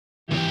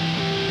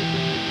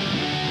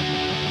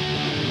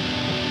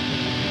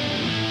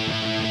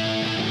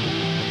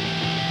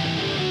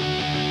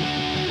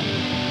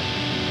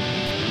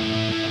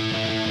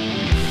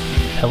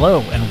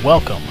Hello and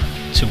welcome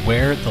to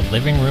Where the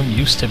Living Room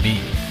Used to Be,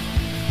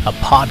 a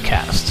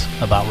podcast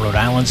about Rhode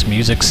Island's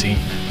music scene.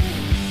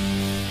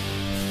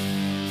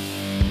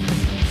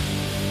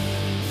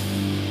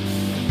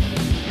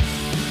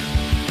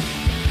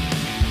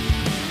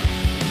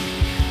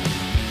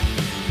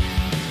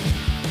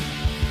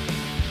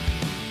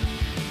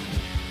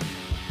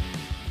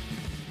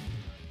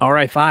 All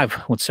right,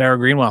 5 with Sarah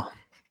Greenwell.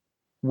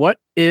 What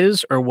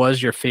is or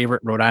was your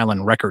favorite Rhode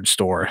Island record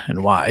store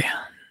and why?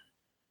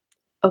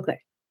 Okay.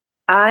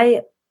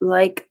 I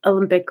like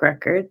Olympic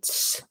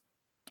Records.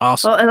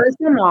 Awesome. Well, I like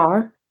them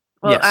all.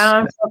 Well, Yes. I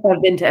don't know if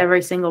I've been to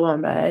every single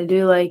one, but I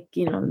do like,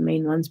 the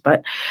main ones.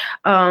 But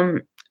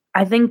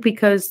I think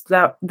because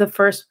the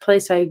first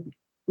place I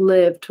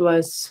lived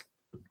was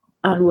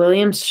on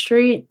William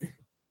Street,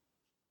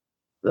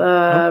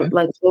 Okay.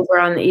 like over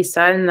on the east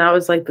side, and that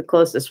was like the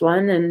closest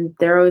one. And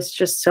they're always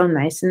just so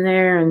nice in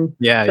there, and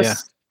Yeah.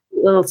 just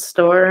little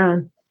store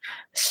on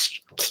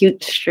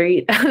cute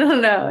street. I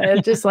don't know.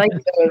 I just like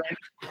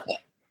it.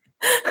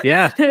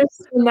 Yeah. They're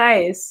so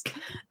nice.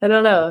 I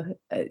don't know.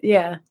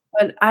 Yeah.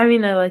 But I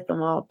mean, I like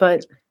them all.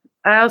 But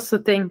I also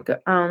think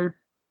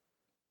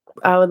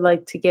I would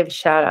like to give a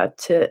shout out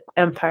to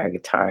Empire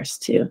Guitars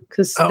too,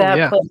 because Oh, that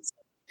yeah. place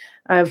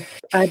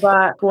I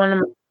bought one of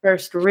my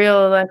first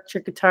real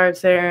electric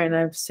guitars there, and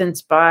I've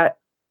since bought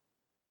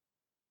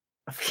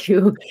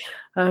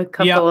a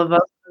couple of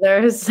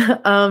others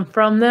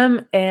from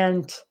them,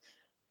 and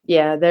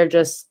yeah, they're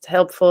just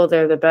helpful.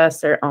 They're the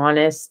best. They're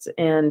honest,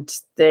 and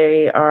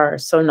they are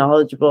so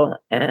knowledgeable.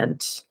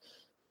 And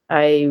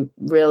I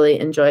really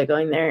enjoy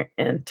going there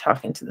and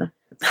talking to them.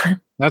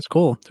 That's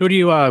cool. Who do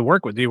you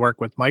work with? Do you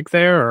work with Mike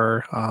there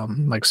or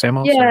like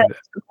Samos? Yeah,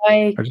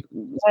 Or-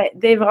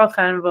 they've all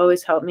kind of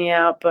always helped me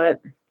out,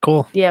 but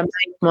Cool. yeah,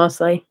 Mike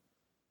mostly.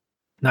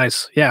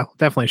 Nice. Yeah,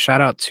 definitely.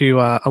 Shout out to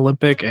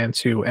Olympic and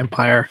to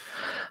Empire.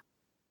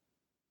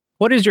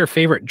 What is your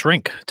favorite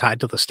drink tied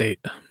to the state?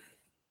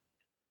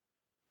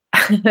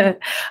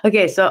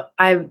 Okay, so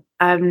I've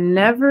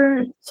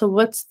never. So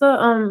what's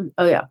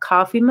the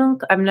coffee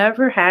milk? I've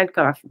never had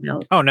coffee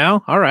milk Oh,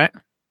 no? All right.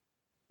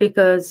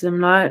 because I'm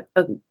not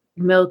a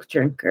milk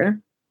drinker.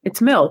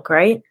 It's milk,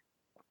 right?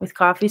 With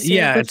coffee syrup.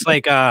 Yeah, it's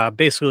like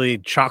basically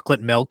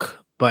chocolate milk,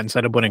 but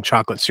instead of putting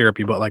chocolate syrup,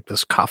 you put like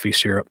this coffee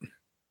syrup.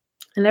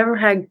 I never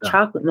had Yeah.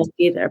 chocolate milk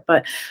either,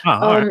 but Oh,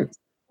 all right.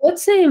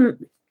 let's say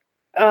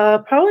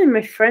probably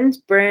my friend's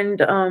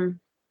brand,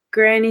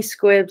 Granny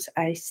Squib's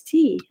iced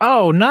tea.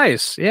 Oh,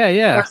 nice.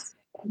 Yeah.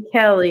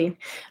 Kelly.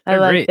 I They're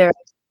like great. their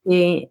iced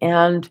tea,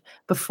 and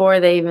before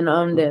they even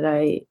owned it,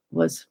 I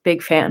was a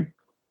big fan.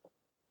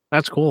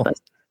 That's cool. But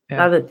Yeah.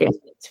 now that they're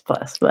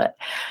plus, but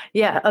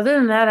yeah, other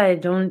than that, I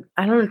don't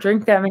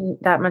drink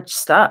that much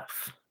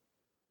stuff.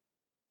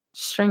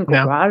 Just drink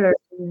No. water.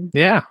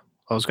 Yeah.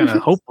 I was gonna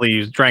hopefully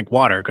you drank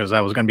water because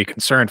I was gonna be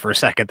concerned for a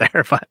second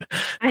there, but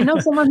I know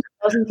someone who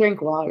doesn't drink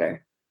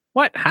water.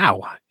 What?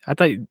 How? I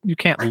thought you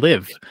can't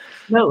live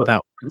No,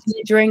 without.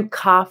 you drink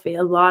coffee,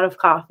 a lot of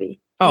coffee.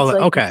 Oh, It's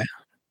like, okay.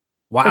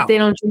 Wow. Like they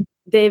don't drink,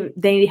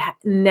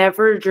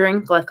 never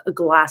drink like a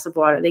glass of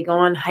water. They go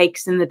on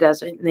hikes in the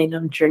desert and they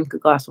don't drink a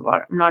glass of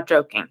water. I'm not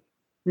joking.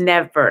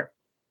 Never.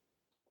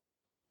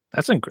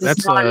 That's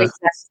Does not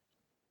exist.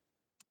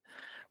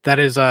 that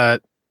is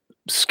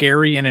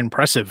scary and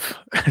impressive.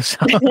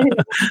 So-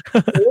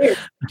 Weird.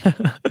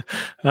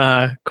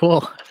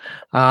 Cool.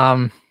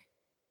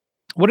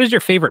 What is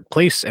your favorite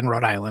place in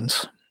Rhode Island?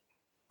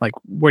 Like,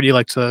 where do you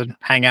like to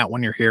hang out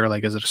when you're here?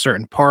 Like, is it a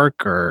certain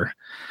park or?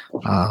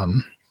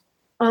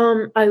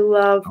 I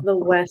love the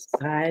West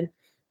Side.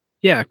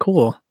 Yeah,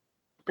 cool.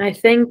 I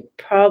think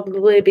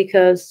probably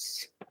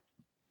because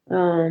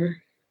I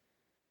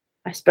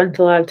spent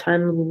a lot of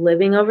time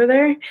living over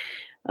there.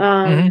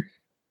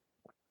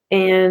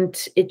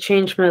 And it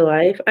changed my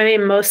life. I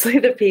mean, mostly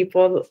the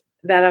people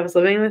that I was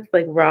living with,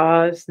 like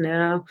Roz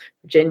now,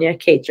 Virginia,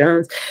 Kate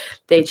Jones,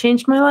 they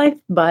changed my life.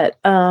 But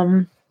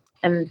and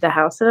the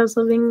house that I was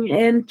living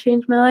in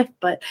changed my life.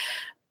 But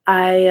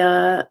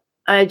I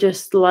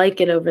just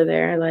like it over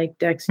there. I like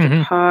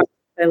Dexter Park.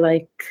 I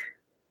like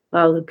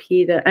La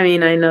Lupita. I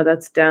mean, I know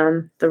that's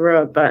down the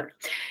road, but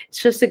it's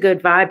just a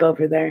good vibe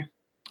over there.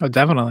 Oh,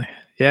 definitely.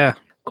 Yeah,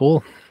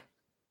 cool.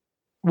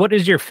 What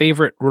is your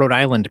favorite Rhode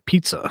Island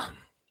pizza?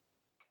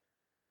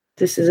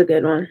 This is a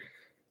good one.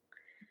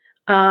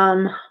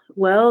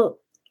 Well,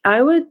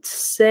 I would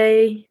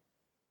say,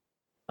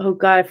 oh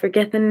God, I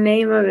forget the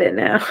name of it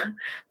now.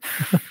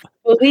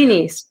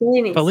 Fellini's.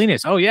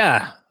 Fellini's. Oh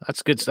yeah,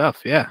 that's good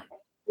stuff. Yeah.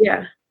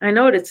 Yeah, I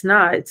know what it's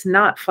not. It's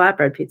not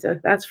flatbread pizza.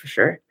 That's for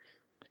sure.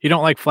 You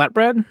don't like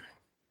flatbread?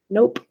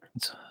 Nope.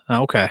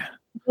 Okay.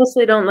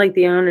 Mostly don't like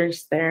the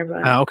owners there,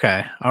 but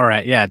Okay. All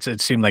right. Yeah.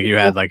 It seemed like you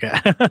had like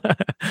a.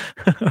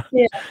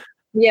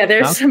 yeah.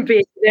 There's some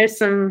beef. There's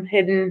some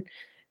hidden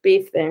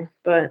beef there,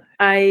 but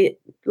I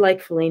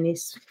like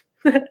Fellini's.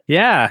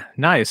 Yeah.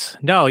 Nice.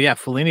 No. Yeah.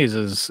 Fellini's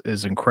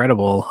is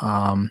incredible.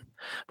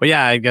 But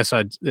yeah, I guess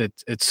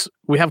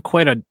we have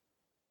quite a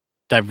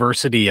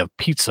diversity of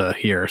pizza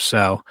here.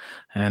 So,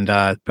 and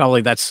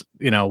probably that's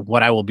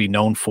what I will be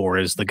known for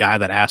is the guy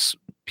that asks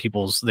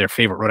people's their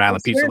favorite Rhode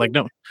Island pizza. Like,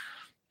 no,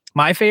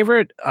 my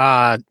favorite.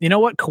 You know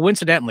what?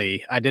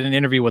 Coincidentally, I did an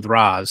interview with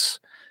Roz,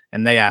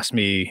 and they asked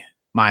me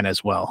mine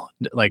as well.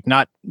 Like,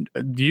 not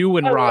you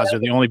and Roz are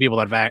the only people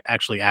that have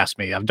actually asked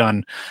me. I've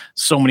done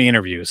so many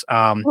interviews.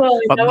 But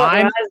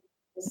mine,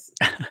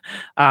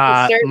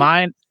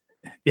 mine,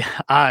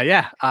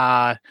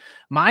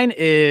 mine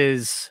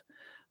is.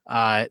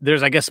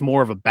 There's, I guess,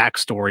 more of a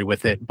backstory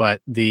with it, but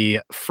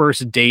the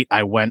first date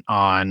I went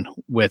on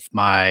with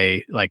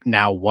my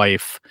now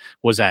wife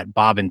was at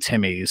Bob and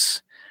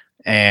Timmy's,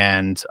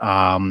 and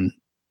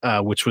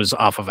which was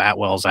off of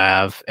Atwell's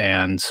Ave,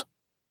 and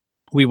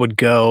we would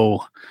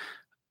go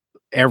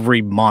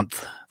every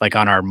month, like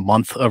on our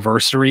month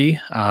anniversary.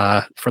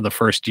 For the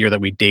first year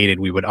that we dated,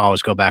 we would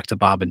always go back to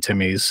Bob and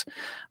Timmy's.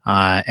 So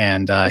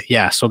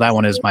that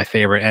one is my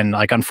favorite. And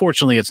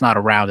unfortunately it's not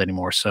around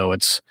anymore. So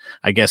it's,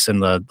 I guess, in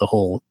the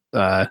whole,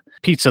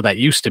 pizza that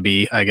used to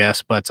be, I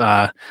guess. But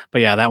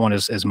yeah, that one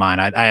is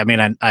mine.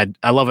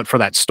 I love it for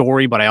that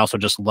story, but I also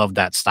just love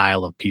that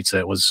style of pizza.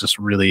 It was just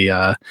really,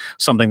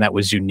 something that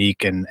was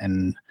unique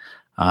and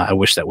I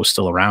wish that was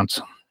still around.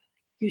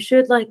 You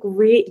should do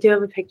you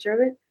have a picture of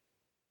it?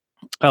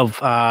 Of,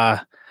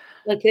 the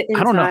inside?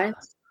 I don't know.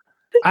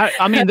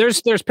 I mean,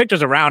 there's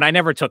pictures around. I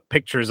never took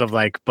pictures of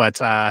but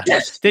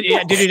did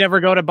you never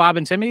go to Bob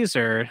and Timmy's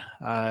or?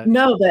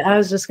 No, but I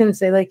was just gonna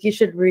say you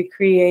should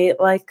recreate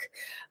like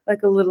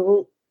a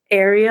little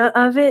area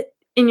of it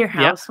in your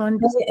house one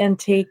day and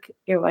take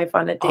your wife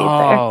on a date there.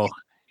 Oh,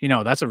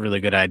 that's a really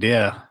good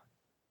idea.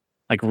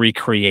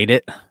 Recreate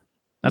it.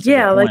 That's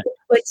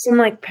like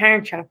some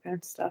Parent Trap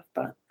and stuff,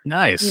 but.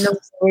 Nice.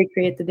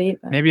 Recreate the date.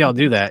 Maybe I'll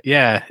do that.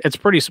 Yeah, it's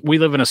pretty. We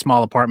live in a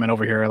small apartment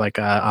over here,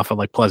 off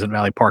of Pleasant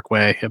Valley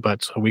Parkway,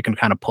 but so we can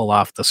kind of pull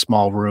off the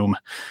small room.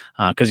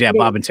 Because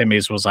Bob and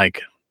Timmy's was I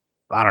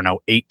don't know,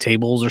 8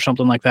 tables or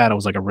something like that. It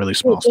was a really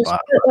small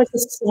spot. Put a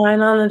sign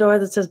on the door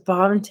that says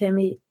Bob and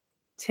Timmy's.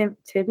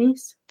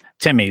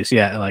 Timmy's,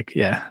 yeah,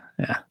 yeah.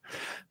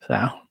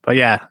 So, but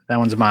yeah, that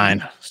one's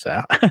mine.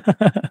 So,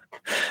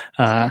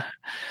 well,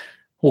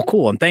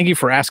 cool, and thank you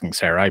for asking,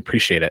 Sarah. I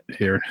appreciate it.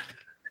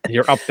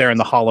 You're up there in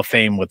the Hall of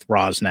Fame with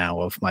Roz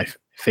now of my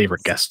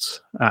favorite guests.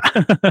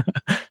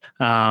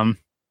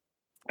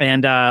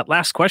 And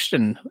last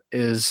question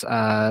is,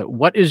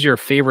 what is your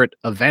favorite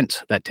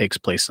event that takes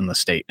place in the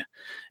state?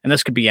 And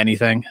this could be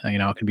anything.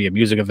 It could be a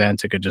music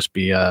event. It could just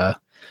be a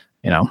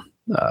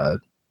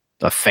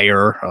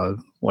fair,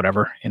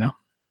 whatever.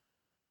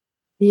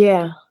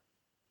 Yeah,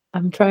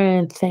 I'm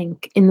trying to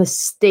think. In the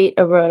state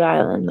of Rhode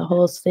Island, the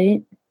whole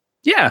state.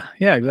 Yeah,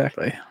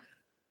 exactly.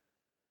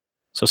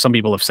 So some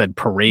people have said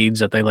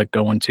parades that they like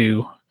going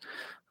to.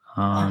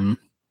 I don't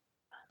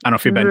know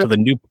if you've been to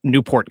the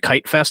Newport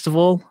Kite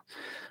Festival,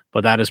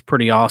 but that is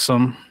pretty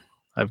awesome.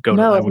 I would go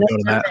to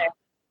that.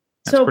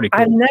 That's pretty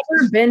cool. I've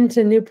never been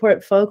to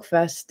Newport Folk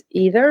Fest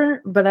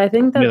either, but I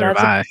think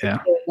that's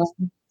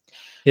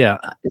yeah.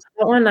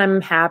 That one, I'm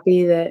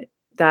happy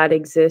that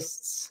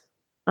exists.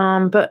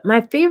 But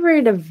my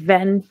favorite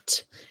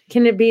event,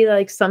 can it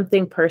be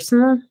something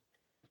personal?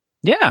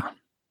 Yeah.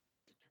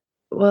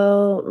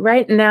 Well,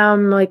 right now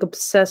I'm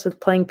obsessed with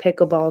playing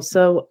pickleball.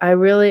 So I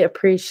really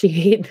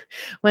appreciate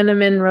when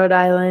I'm in Rhode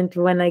Island,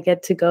 when I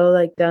get to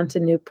go down to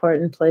Newport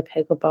and play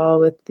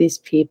pickleball with these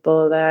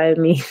people that I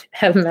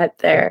have met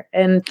there.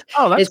 And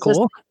that's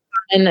cool.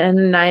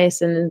 And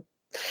nice. And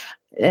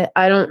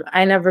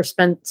I never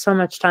spent so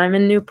much time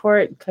in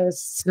Newport because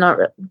it's not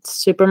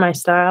super my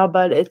style,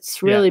 but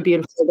it's really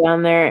beautiful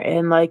down there.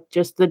 And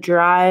just the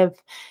drive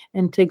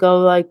and to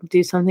go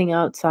do something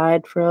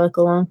outside for a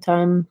long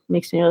time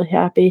makes me really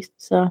happy.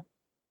 So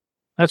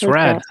that's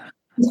rad.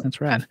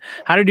 That's rad.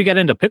 How did you get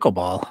into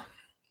pickleball?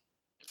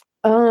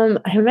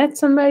 I met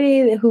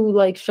somebody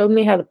who showed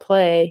me how to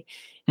play,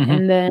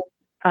 and then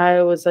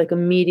I was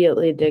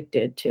immediately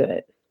addicted to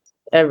it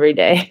every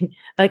day.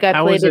 I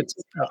played it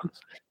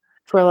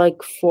for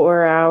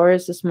 4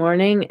 hours this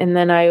morning, and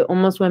then I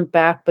almost went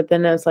back, but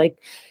then I was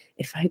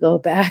if I go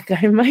back,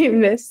 I might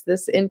miss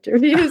this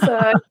interview. So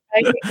I was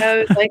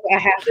I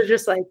have to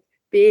just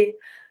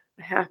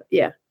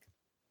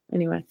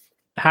Anyway.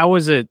 How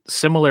is it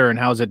similar and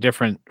how is it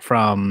different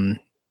from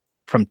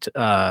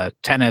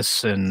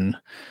tennis and,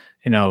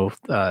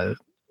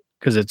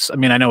 because it's, I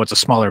know it's a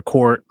smaller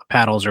court.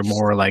 Paddles are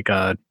more like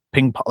a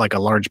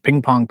large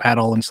ping pong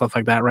paddle and stuff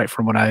like that, right?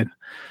 From what I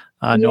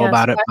know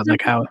about it,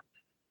 but how?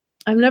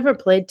 I've never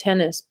played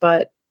tennis,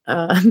 but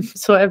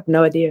so I have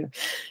no idea.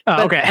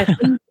 Oh, okay.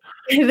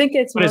 I think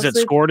it's. But is it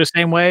scored the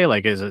same way?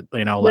 Is it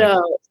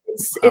No,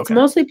 it's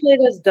mostly played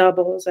as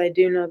doubles. I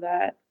do know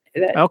that.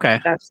 Okay.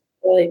 That's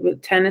really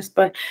with tennis,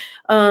 but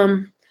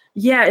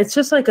it's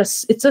just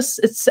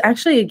it's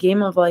actually a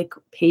game of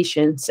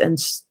patience and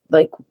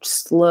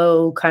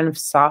slow, kind of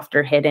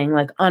softer hitting,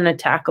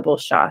 unattackable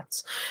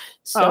shots.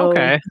 So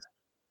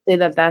say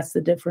that's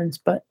the difference.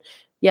 But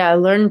yeah, I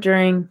learned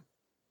during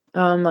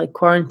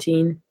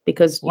quarantine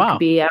because you could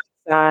be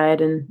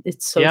outside, and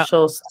it's Yeah,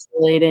 social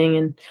stimulating,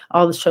 and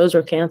all the shows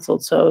are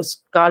canceled. So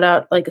it's got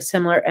out like a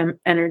similar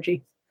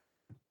energy.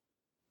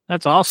 that's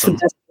It's the awesome.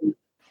 best.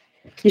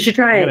 You should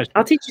try I it. gotta.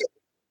 I'll teach you.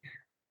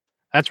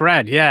 That's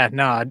rad. Yeah,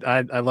 no,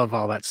 I love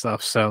all that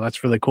stuff. So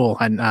that's really cool.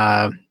 And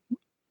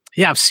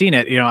yeah, I've seen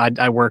it.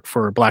 I work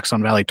for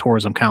Blackstone Valley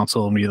Tourism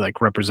Council, and we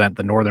like represent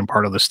the northern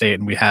part of the state.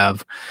 And we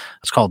have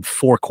it's called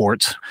Four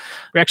Courts.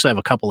 We actually have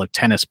a couple of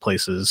tennis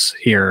places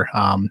here.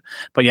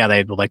 But yeah,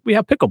 they were like, we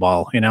have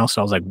pickleball.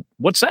 So I was like,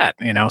 what's that?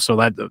 So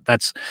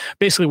that's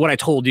basically what I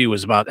told you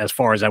was about as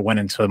far as I went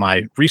into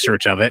my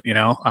research of it.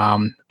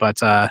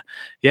 But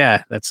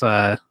yeah, that's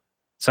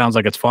sounds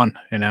like it's fun.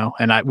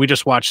 And we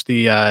just watched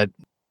the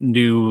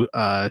new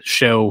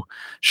show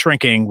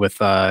Shrinking with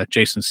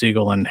Jason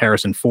Segel and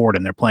Harrison Ford,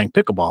 and they're playing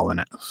pickleball in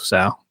it.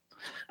 So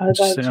I would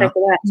like to check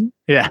it out.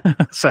 yeah,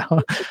 so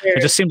it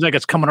just seems like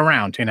it's coming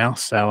around,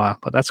 so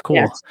but that's cool.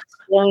 Yes,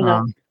 blowing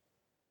up.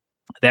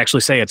 They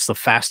actually say it's the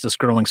fastest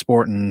growing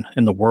sport in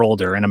the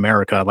world or in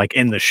America, like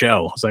in the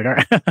show. I was like, all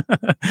right.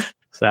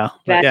 So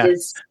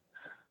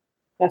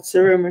That's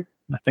the rumor.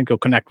 I think you'll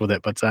connect with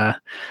it. But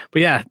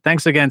yeah,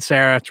 thanks again,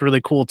 Sarah. It's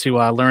really cool to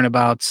learn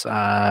about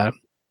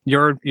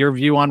your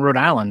view on Rhode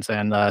Island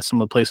and some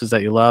of the places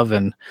that you love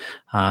and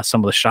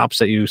some of the shops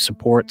that you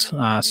support.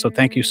 So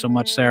thank you so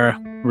much, Sarah.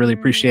 Really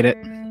appreciate it.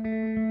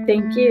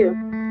 Thank you.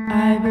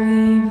 I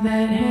believe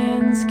that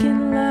hands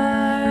can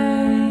lie.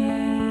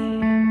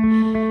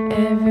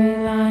 Every